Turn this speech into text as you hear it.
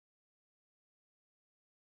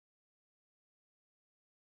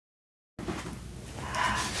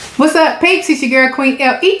What's up, peeps? It's your girl, Queen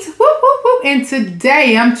L Eats. Woo, woo, woo. And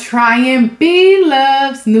today I'm trying B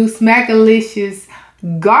Love's new Smackalicious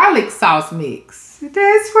garlic sauce mix. That's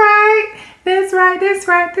right. That's right. That's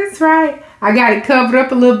right. That's right. I got it covered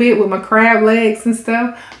up a little bit with my crab legs and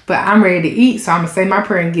stuff, but I'm ready to eat, so I'm going to say my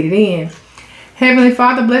prayer and get it in. Heavenly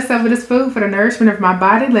Father, bless over this food for the nourishment of my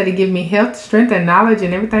body. Let it give me health, strength, and knowledge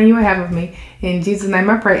and everything you will have of me. In Jesus' name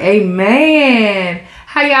I pray. Amen.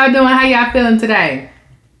 How y'all doing? How y'all feeling today?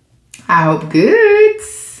 I hope good.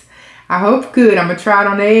 I hope good. I'm going to try it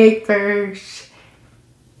on the egg first.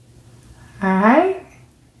 Alright.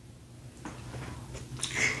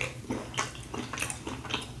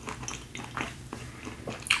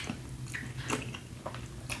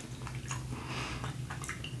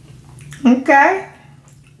 Okay.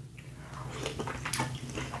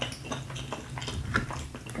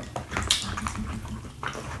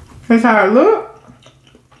 That's how it looks.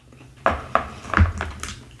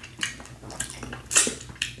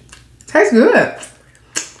 Tastes good.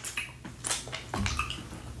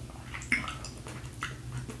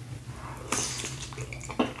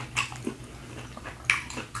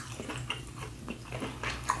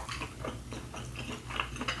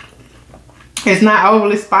 It's not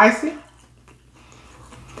overly spicy.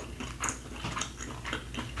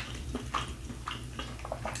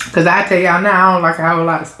 Because I tell y'all now, I don't like a whole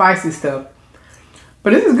lot of spicy stuff. But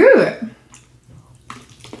this is good.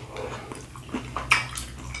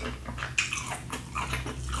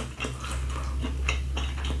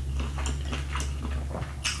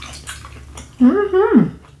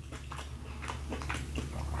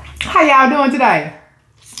 How y'all doing today?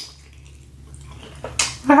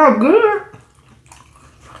 I hope good.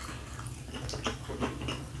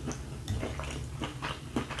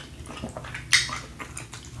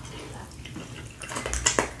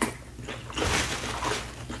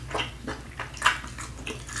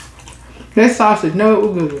 That sausage, no, it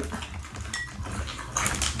was good.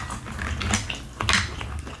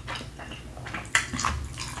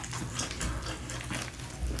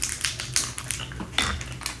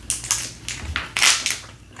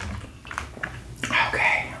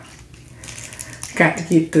 Okay. Got to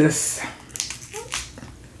get this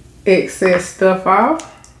excess stuff off.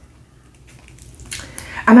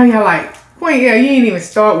 I know y'all like, Queen, yeah, you ain't even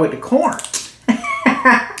start with the corn.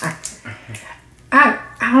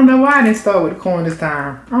 I don't know why I didn't start with the corn this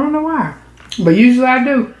time. I don't know why. But usually I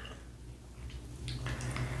do.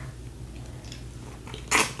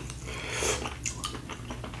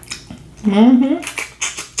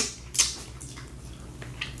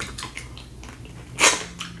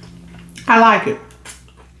 I like it.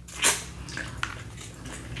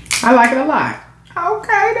 I like it a lot.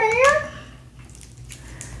 Okay, then.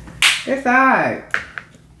 It's alright.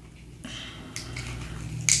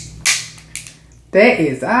 That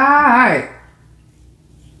is alright.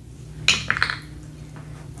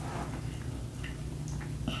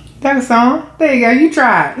 That's a song. There you go. You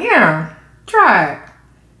try it. Yeah. Try it.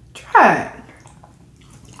 Try it.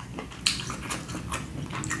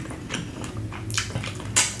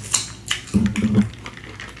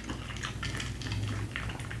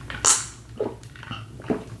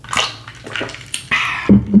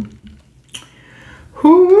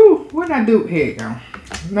 Whoo. What did I do? Here you go.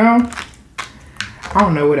 No. I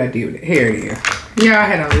don't know what I did with it. Here it is. Yeah, I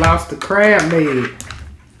had lost the crab leg.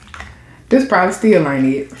 This probably still ain't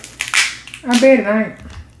it. I bet it ain't.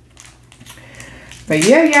 But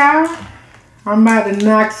yeah, y'all. I'm about to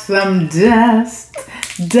knock some dust.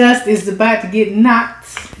 Dust is about to get knocked.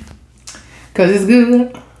 Because it's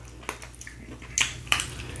good.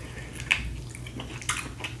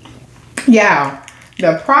 Y'all,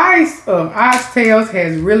 the price of oxtails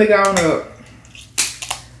has really gone up.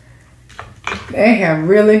 They have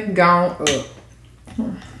really gone up.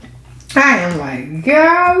 I am like,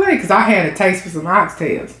 golly, because I had a taste for some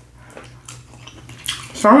oxtails.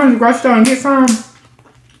 So I'm going to the grocery store and get some.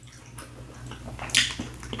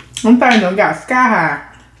 I'm thinking I got sky high.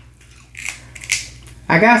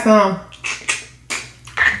 I got some.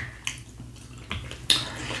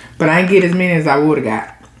 But I didn't get as many as I would have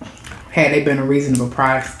got. Had they been a reasonable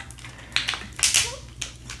price.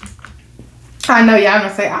 I know y'all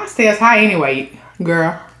gonna say, oxtails high anyway,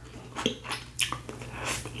 girl.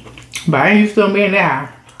 But I ain't used to them being that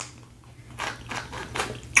high.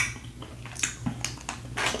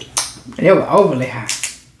 They were overly high.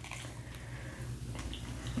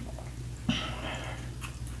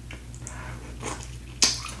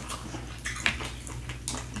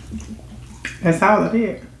 That's all it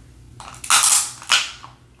is.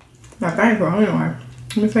 I think so, anyway.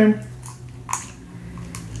 Let me see.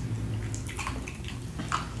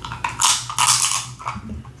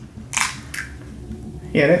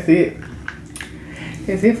 Yeah, that's it.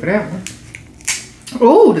 That's it for that one.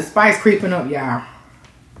 Ooh, the spice creeping up, y'all.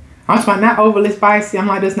 I'm trying not overly spicy. I'm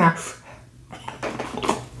like this now.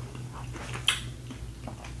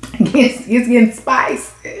 It's getting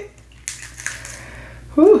spicy.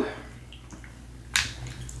 Whew.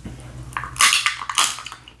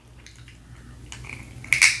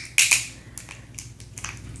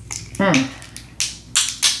 I'm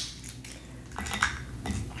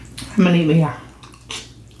gonna need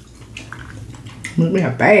me a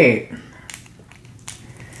bag.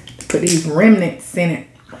 Put these remnants in it.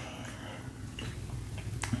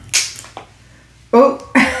 Oh.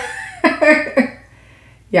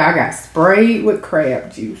 Yeah, I got sprayed with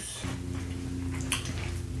crab juice.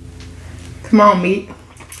 Come on, meat.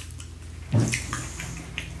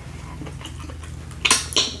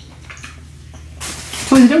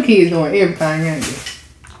 Twins, them kids doing everything, ain't they?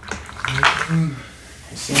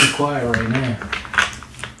 It seems quiet right now.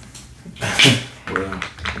 Well,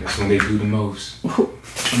 that's when they do the most.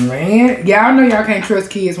 Man, y'all know y'all can't trust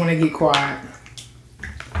kids when they get quiet.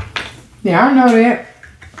 Yeah, I know that.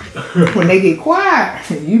 When they get quiet,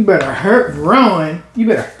 you better run. You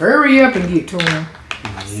better hurry up and get to them.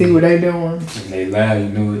 Yeah. See what they doing. When they loud, you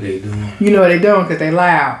know what they doing. You know what they doing because they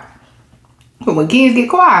loud. But when kids get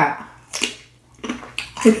quiet,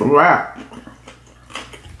 it's a wrap.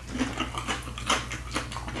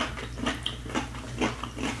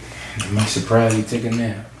 They might surprise you take a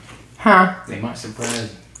nap. Huh? They might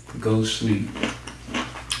surprise you. Go sleep.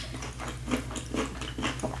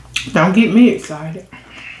 Don't get me excited.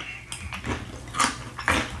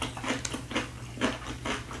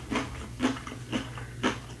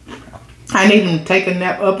 I need them to take a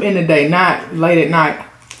nap up in the day, not late at night.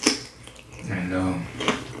 I know.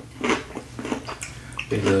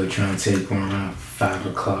 They love trying to take one around 5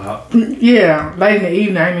 o'clock. Yeah, late in the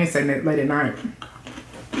evening. I mean say that late at night.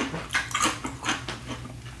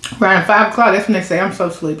 Around 5 o'clock, that's when they say, I'm so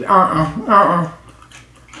sleepy. Gonna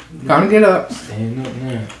get up. Stand up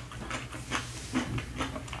now.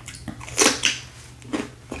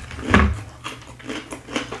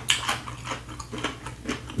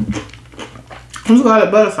 This garlic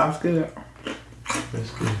butter sauce good.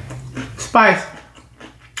 That's good. Spicy.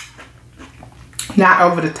 Not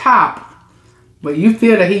over the top, but you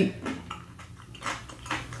feel the heat.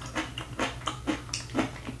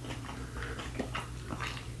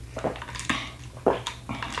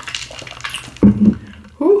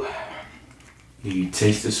 Whew. Do you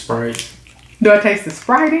taste the Sprite? Do I taste the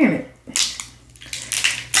Sprite in it?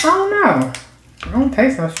 I don't know. I don't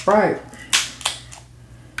taste no Sprite.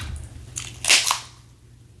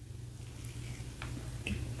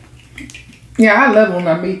 Yeah, I love when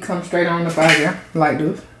my meat comes straight on the fire like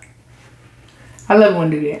this. I love when I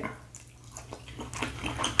do that.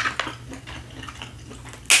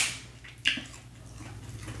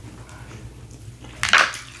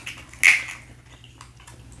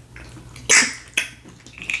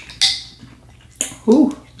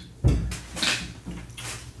 Ooh.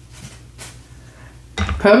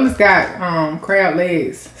 Publix got crab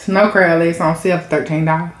legs, snow crab legs on sale for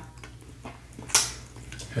 $13.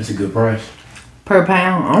 That's a good price. Per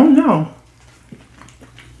pound? I don't know.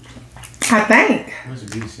 I think. What's a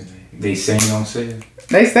good sale? They say on sale?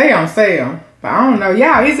 They say on sale, but I don't know.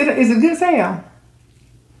 Yeah, is it a good sale?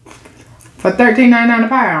 For $13.99 a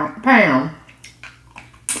pound.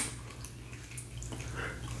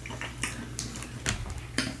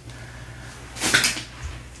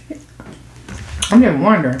 I'm just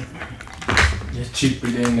wondering. It's cheaper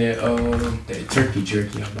than that turkey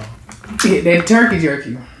jerky I bought. Yeah, that turkey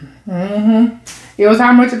jerky. Mm-hmm. It was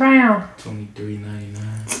how much a pound?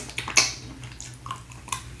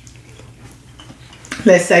 $23.99.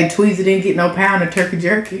 Let's say Tweezy didn't get no pound of turkey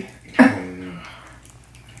jerky. Oh no.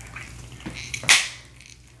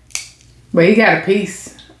 But he got a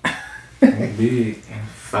piece. It's big.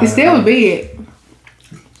 It's still big.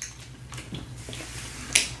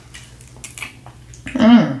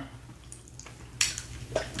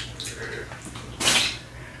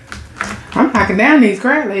 I'm knocking down these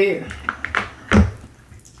crab legs.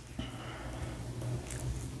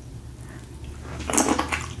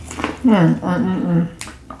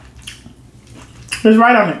 It's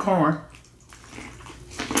right on the corn.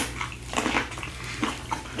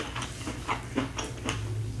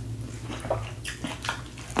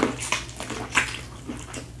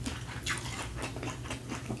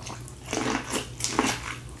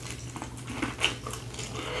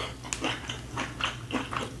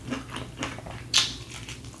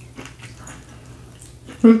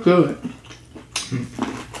 It's good.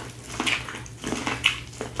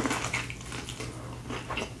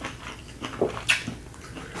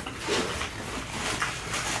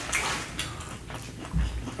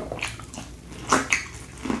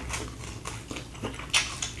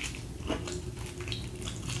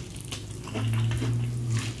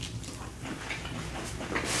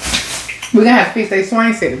 We're gonna have to fix that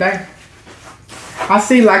swing set today. I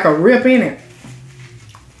see like a rip in it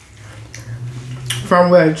from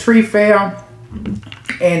where the tree fell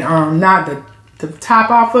and knocked the top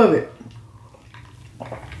off of it.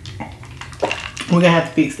 We're gonna have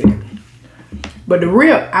to fix it. But the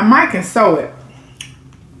rip, I might can sew it.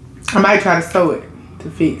 I might try to sew it to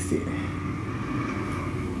fix it.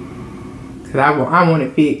 Cause I want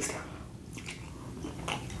it fixed.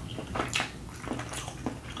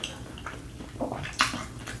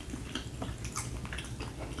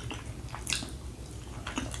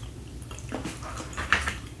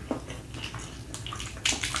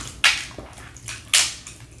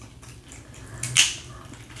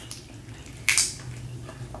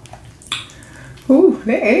 Ooh,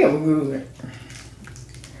 that egg was good.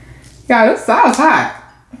 Yeah, this sauce hot.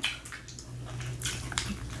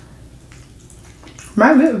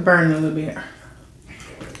 My lips burning a little bit.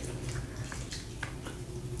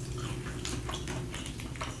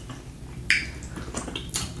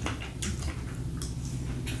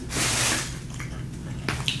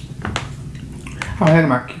 Oh, that's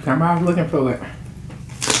my cucumber. I was looking for it.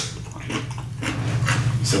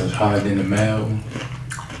 So it's hard in the mouth.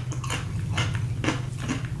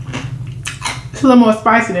 It's a little more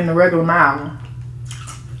spicy than the regular mild one.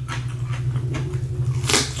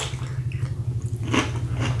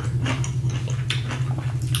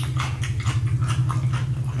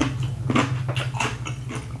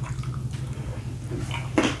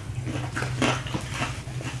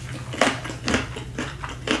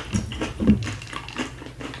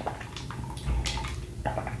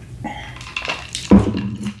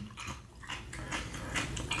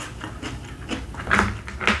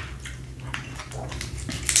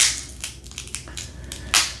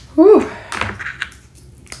 Whew.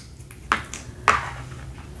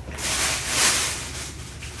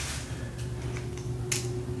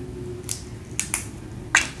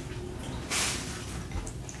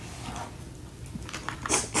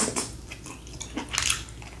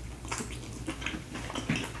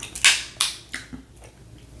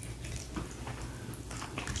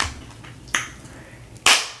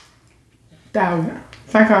 That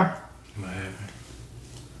thank her.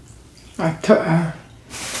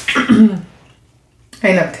 I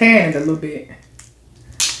end up tearing it a little bit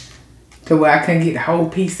to where I couldn't get the whole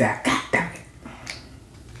piece out. God damn it.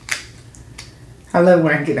 I love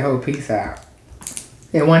when I can get the whole piece out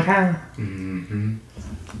at one time. Mm-hmm.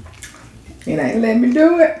 It ain't let me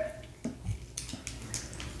do it.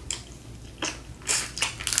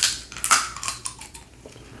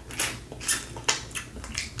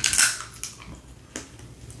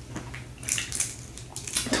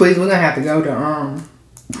 Tweez, we're gonna have to go to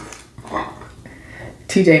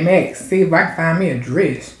TJ Maxx, see if I can find me a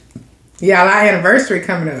dress. Yeah, our anniversary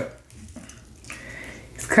coming up.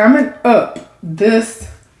 It's coming up this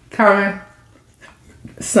coming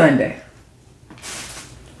Sunday.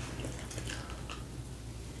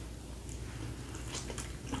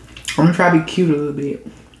 I'm gonna try to be cute a little bit.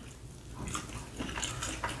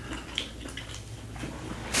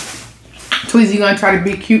 Tweez, you gonna try to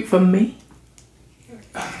be cute for me?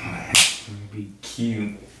 Be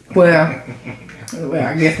cute. Well,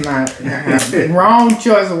 I guess not. Wrong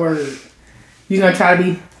choice of words. You gonna try to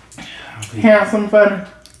be handsome for me?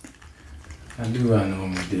 I do what I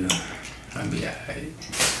normally do. I'll be alright.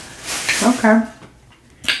 Okay.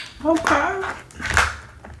 Okay.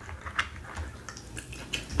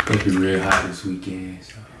 It'll be real hot this weekend.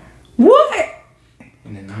 So. What?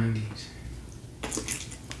 In the 90s.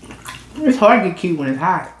 It's hard to get cute when it's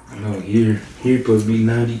hot. I know here supposed to be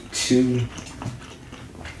 92.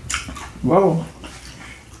 Whoa.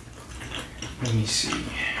 Let me see.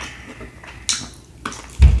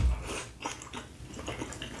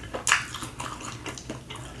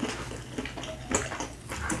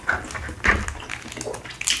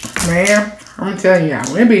 Man, I'm telling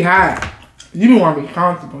y'all, when it be hot, you want to be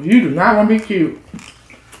comfortable. You do not want to be cute.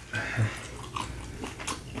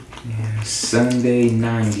 Yeah, Sunday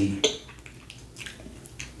 90.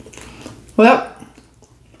 Well,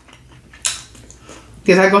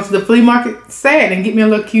 guess I go to the flea market sad and get me a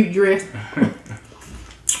little cute dress.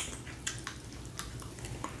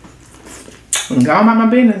 And go about my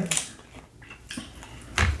business.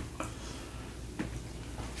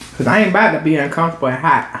 Cause I ain't about to be uncomfortable and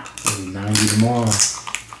hot. It'll be 90 tomorrow.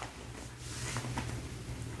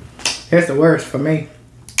 That's the worst for me.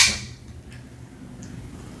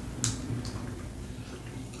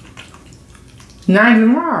 $90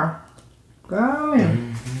 tomorrow. Go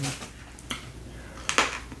in.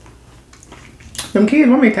 Them kids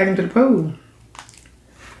want me to take them to the pool.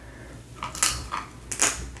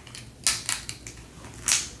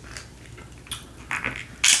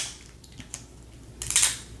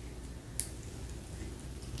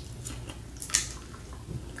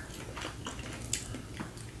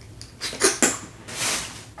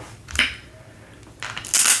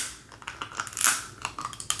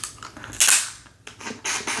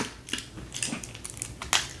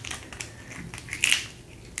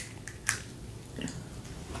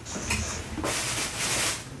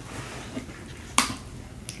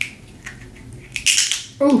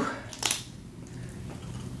 Ooh.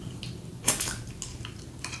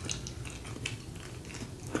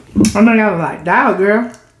 I know y'all like, dog,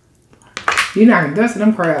 girl. You're not gonna dust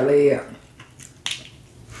them crab legs.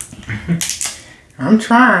 I'm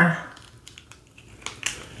trying.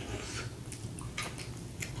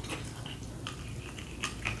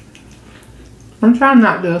 I'm trying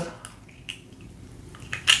not to.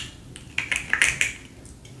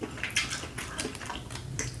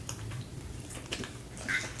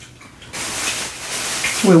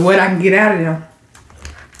 With what I can get out of them.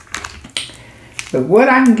 With what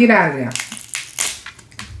I can get out of them.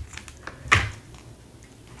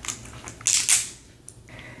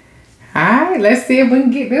 Alright, let's see if we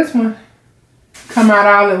can get this one. Come out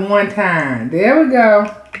all at one time. There we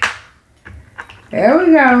go. There we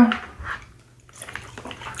go.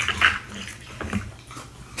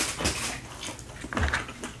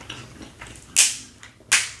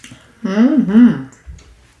 Mm-hmm.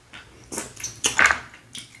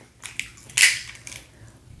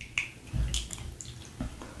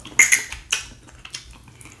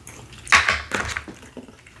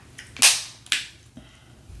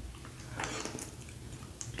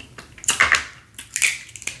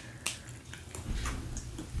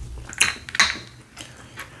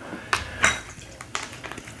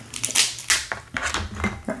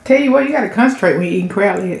 Tell you what, you gotta concentrate when you're eating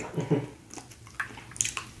crab legs.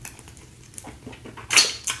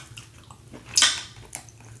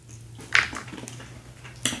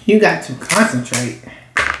 You got to concentrate.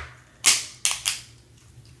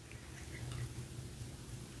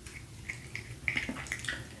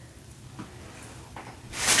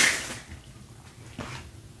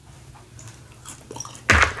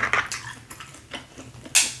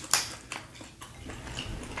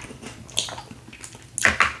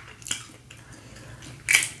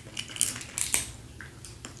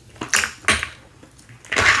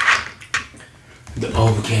 The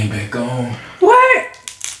oven came back on. What?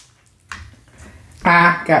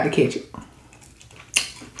 I got to catch it.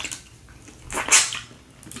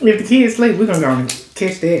 If the kids sleep, we're gonna go and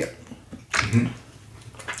catch that. Mm-hmm.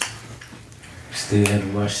 Still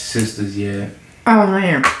haven't watched Sisters yet. Oh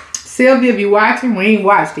man. Sylvia, if you watching, we ain't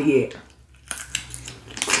watched it yet.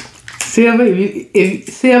 Sylvia,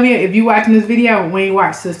 if you watching this video, we ain't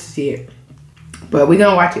watched Sisters yet. But we're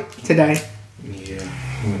gonna watch it today. Yeah.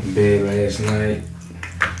 Went to bed last night.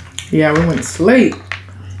 Yeah, we went to sleep.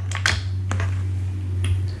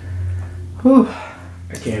 Whew.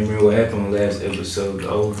 I can't remember what happened on the last episode. The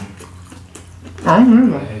old one. I don't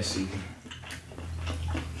remember. Last season.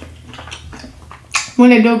 When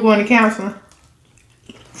they do go into counseling.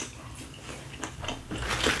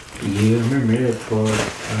 Yeah, I remember that part.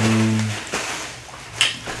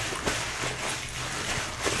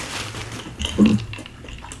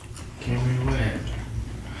 Can't remember what happened.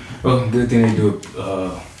 Oh, good thing they do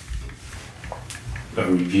a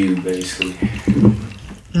review, basically.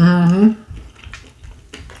 Mm-hmm.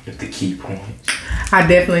 With the key points. I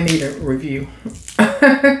definitely need a review.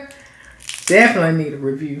 Definitely need a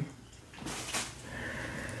review.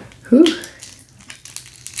 Whew.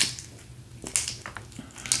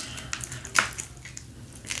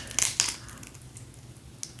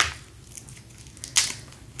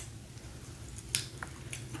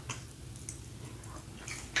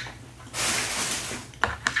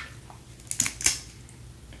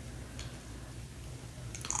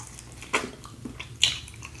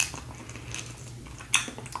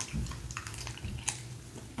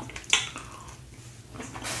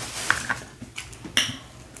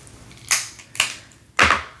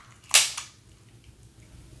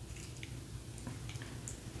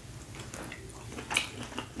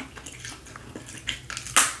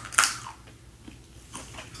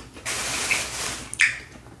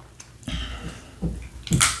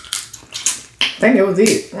 I think that was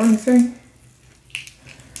it. Let me see.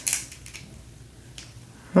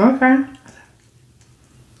 Okay.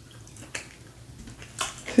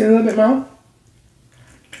 See a little bit more.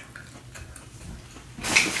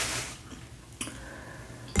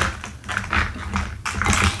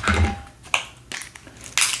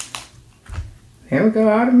 There we go.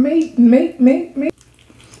 All the meat.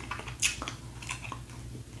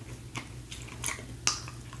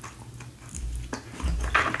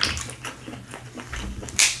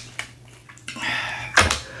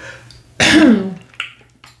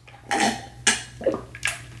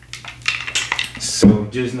 So,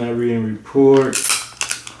 just not reading report.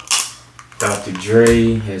 Dr.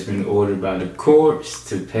 Dre has been ordered by the courts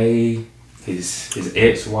to pay his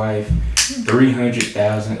ex-wife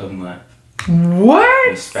 $300,000 a month. What?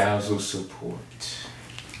 In spousal support.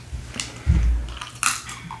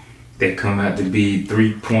 that come out to be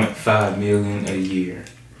 $3.5 million a year.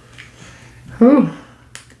 Whew.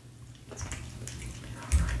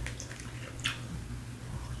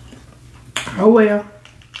 Oh well.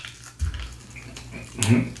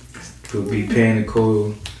 Could be paying the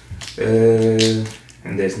code.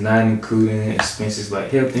 And that's not including expenses like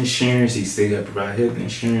health insurance. He still got to provide health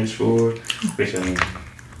insurance for, which I mean,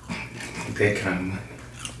 that kind of money.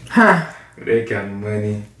 Huh. That kind of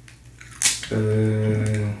money.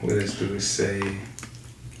 What else do it say?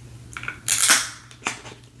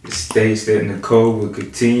 It states that Nicole will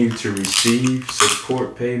continue to receive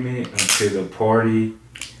support payment until the party,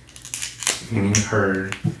 meaning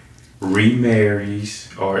her, remarries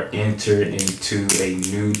or enter into a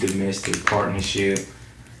new domestic partnership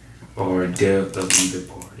or death of either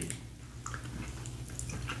party.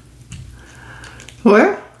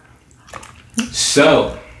 Well,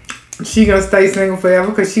 so she gonna stay single forever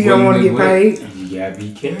because she gonna want to get paid. You gotta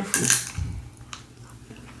be careful.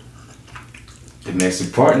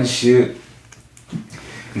 Domestic partnership.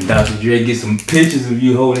 And Dr. Dre get some pictures of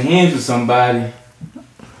you holding hands with somebody.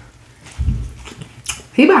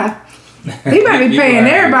 He might be paying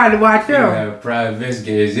everybody to watch You you. have private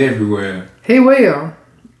investigators everywhere. He will.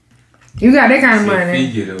 You got that kind of money.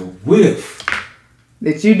 If he get a whiff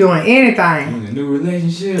That you doing anything. in a new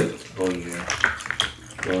relationship. Oh yeah.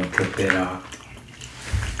 Go and cut that off.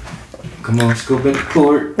 Come on, let's go back to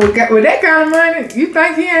court. With that kind of money, you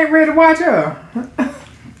think he ain't ready to watch her?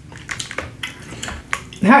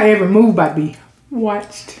 How every move about to be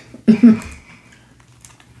watched.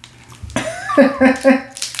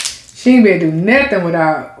 She ain't better do nothing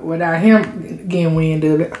without him getting wind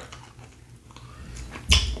of it.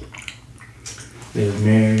 They was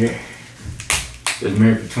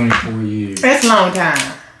married for 24 years. That's a long time.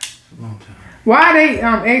 A long time. Why they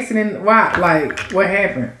exiting? Why, like, what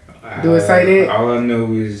happened? Do it say that? All I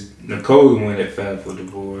know is Nicole the one that filed for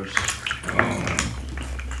divorce.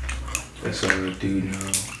 That's all I do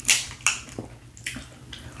know.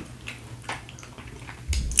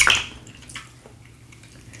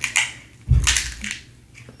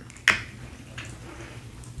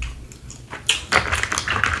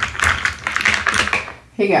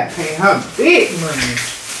 He got to pay her big money.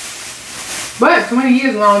 But 20 years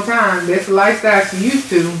is a long time. That's the lifestyle she used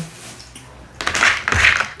to.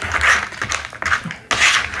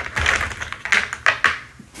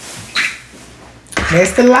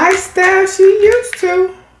 That's the lifestyle she used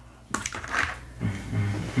to.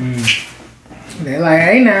 Mm-hmm. They're like,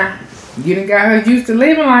 hey now, you done got her used to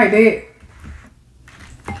living like that.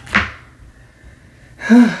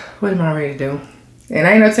 What am I ready to do? And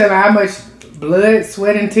ain't no telling how much blood,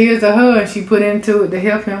 sweat, and tears of her she put into it to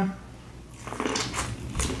help him.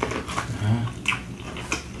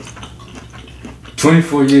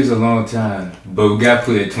 24 years is a long time, but we got to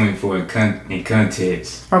put it 24 in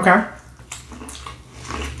context. Okay.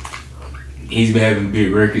 He's been having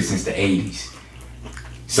big records since the 80s.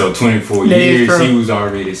 So 24 That is years, true. he was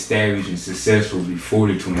already established and successful before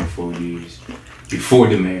the 24 years, before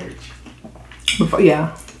the marriage. Before,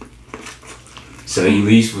 yeah. So he at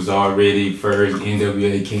least was already first.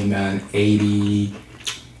 NWA came out in 80,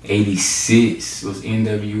 86 was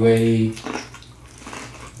NWA.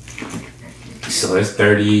 So that's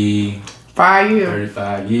 5 years.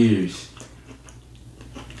 35 years.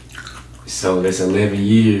 So that's 11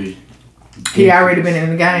 years. He already been in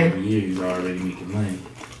the game. 11 years already making money.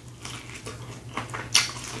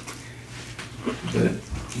 But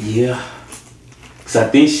yeah. Cause I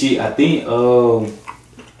think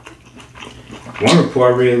one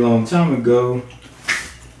report I read a long time ago,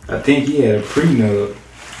 I think he had a prenup.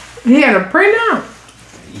 He had a prenup?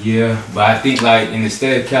 Yeah, but I think like in the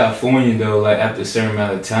state of California though, like after a certain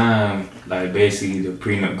amount of time, like basically the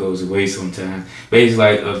prenup goes away sometimes. Basically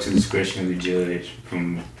like up to the discretion of the judge.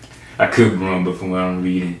 I could be wrong, but from what I'm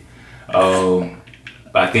reading. But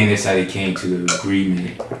I think that's how they came to the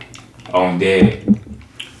agreement on that.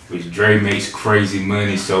 Which Dre makes crazy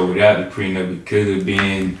money, so without the prenup, it could have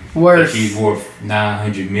been worse. If he's worth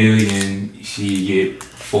 $900 million, she get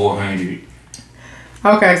 $400.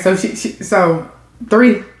 Okay, so so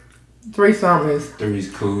three something is. 3 is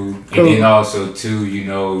cool. And then also too,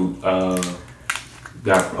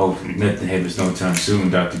 hopefully nothing happens no time soon,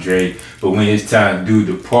 Dr. Dre. But when it's time to do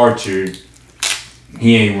departure,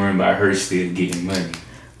 he ain't worrying about her still getting money.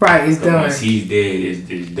 Right, it's done. Once he's dead,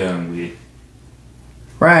 it's done with.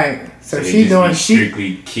 Right. So she doing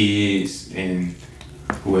strictly kids and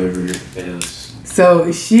whoever else.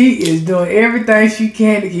 So she is doing everything she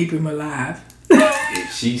can to keep him alive.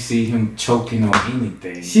 If she see him choking on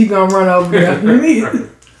anything, she gonna run over there.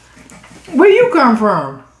 Where you come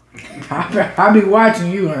from? I'll be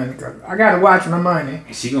watching you, honey. 'Cause I gotta watch my money.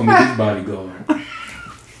 She gonna be his bodyguard.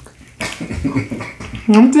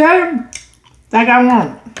 I'm telling you, like I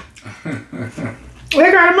want.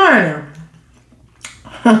 They got money.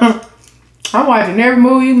 I'm watching every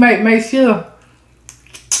move you make. Make sure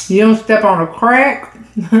you don't step on a crack.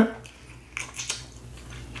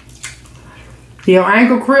 Your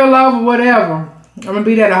ankle krill over, whatever. I'm gonna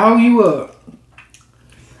be there to hold you up.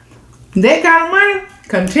 That kind of money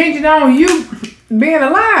contingent on you being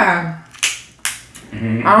alive.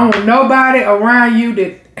 I don't want nobody around you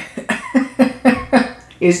that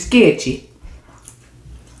is sketchy.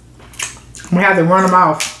 I'm gonna have to run them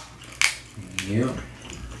off. Yep.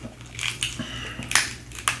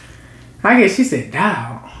 I guess she said,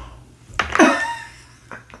 dog.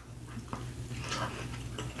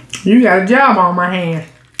 You got a job on my hand.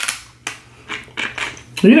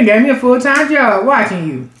 You done gave me a full-time job watching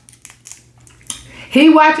you. He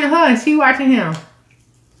watching her and she watching him.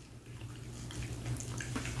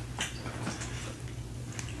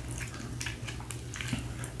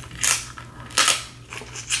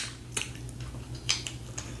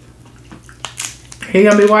 He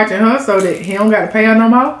gonna be watching her so that he don't got to pay her no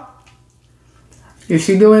more. If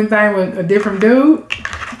she do anything with a different dude,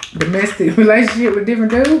 domestic relationship with a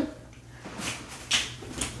different dude,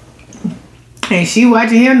 and she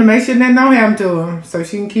watching him to make sure nothing don't happen to him so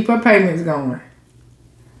she can keep her payments going.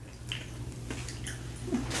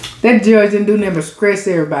 That judge didn't do nothing but stress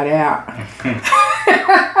everybody out.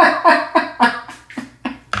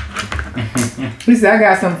 He said, I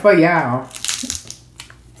got something for y'all.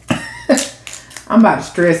 I'm about to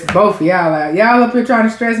stress both of y'all out. Y'all up here trying to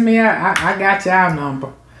stress me out? I got y'all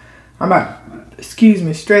number. I'm about to,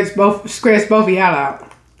 stress both of y'all out.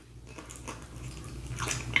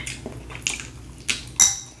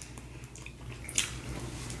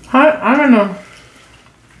 I don't know.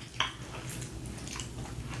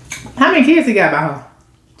 How many kids he got by her?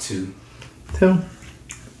 2. 2.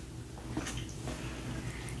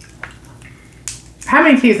 How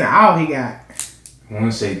many kids in all he got? I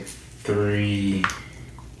want to say 3.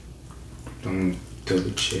 Don't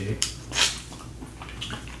double check.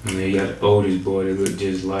 And then you got the oldest boy that look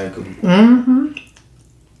just like him. Mm-hmm.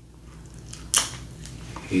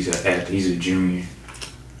 He's an actor. He's a junior.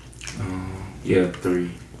 Yeah, 3.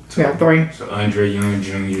 Yeah, 3. So Andre Young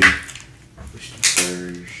Jr.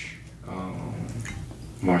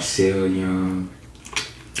 Marcel Young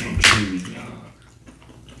and Julie Young.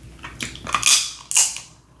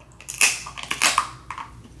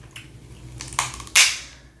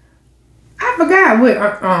 I forgot what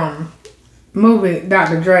movie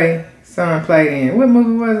Dr. Dre's son played in. What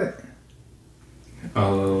movie was it?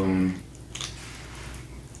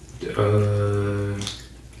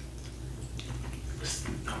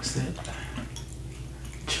 What's that?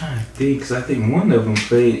 I'm trying to think, because I think one of them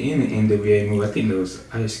played in the NWA movie. I think it was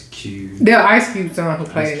Ice Cube. The Ice Cube son who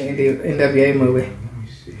played in the NWA movie. Let me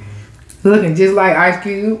see. Looking just like Ice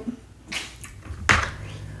Cube.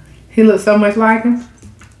 He looks so much like him.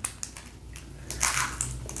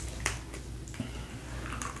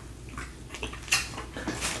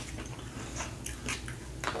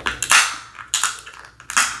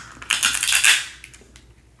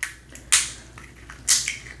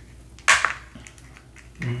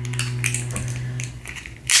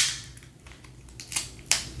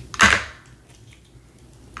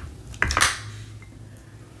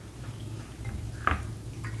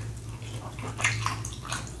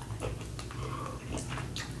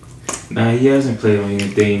 Nah, he hasn't played on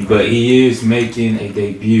anything, but he is making a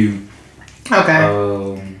debut. Okay.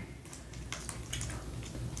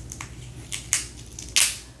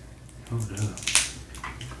 Hold up.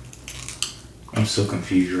 I'm so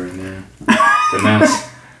confused right now. But now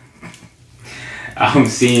I'm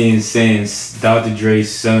saying Dr.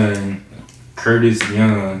 Dre's son, Curtis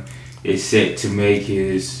Young, is set to make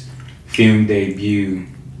his film debut,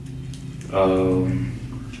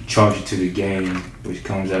 Charge It to the Game, which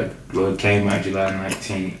comes out, well, it came out July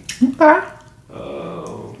 19th. Okay.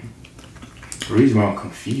 The reason why I'm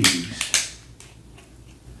confused,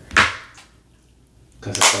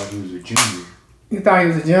 because I thought he was a junior. You thought he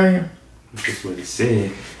was a junior? That's what it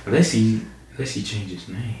said. Unless he changed his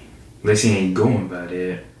name. Unless he ain't going by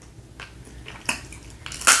that.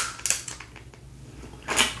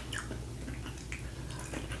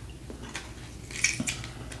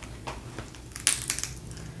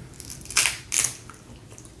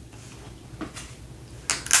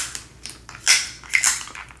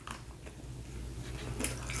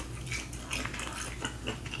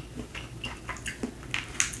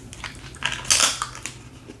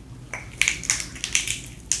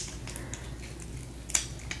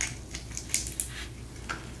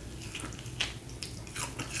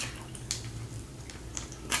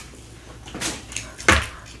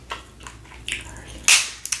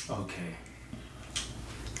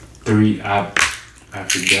 3. I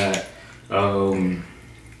forgot.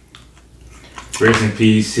 Rest in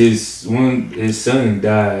peace. His son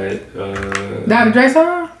died. Died of Drake's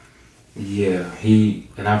son? Yeah,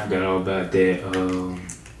 and I forgot all about that.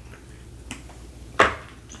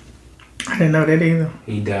 I didn't know that either.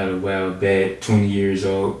 He died a while back, 20 years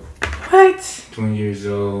old. What? 20 years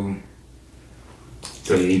old.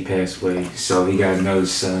 So yeah, he passed away. So he got another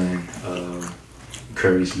son,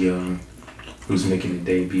 Curtis Young, who's making a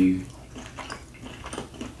debut.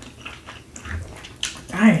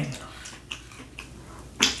 Dang.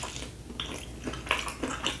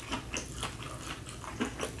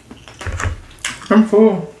 I'm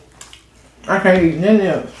full. I can't eat nothing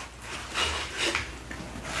else.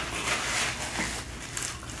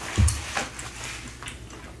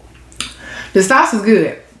 The sauce is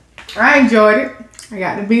good. I enjoyed it. I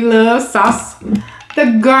got the Be Love sauce,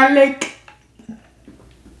 the garlic.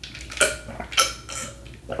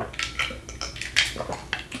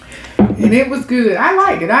 And it was good. I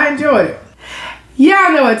liked it. I enjoyed it.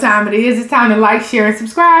 Y'all know what time it is. It's time to like, share, and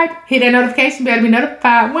subscribe. Hit that notification bell to be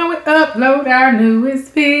notified when we upload our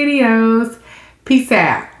newest videos. Peace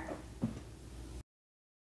out.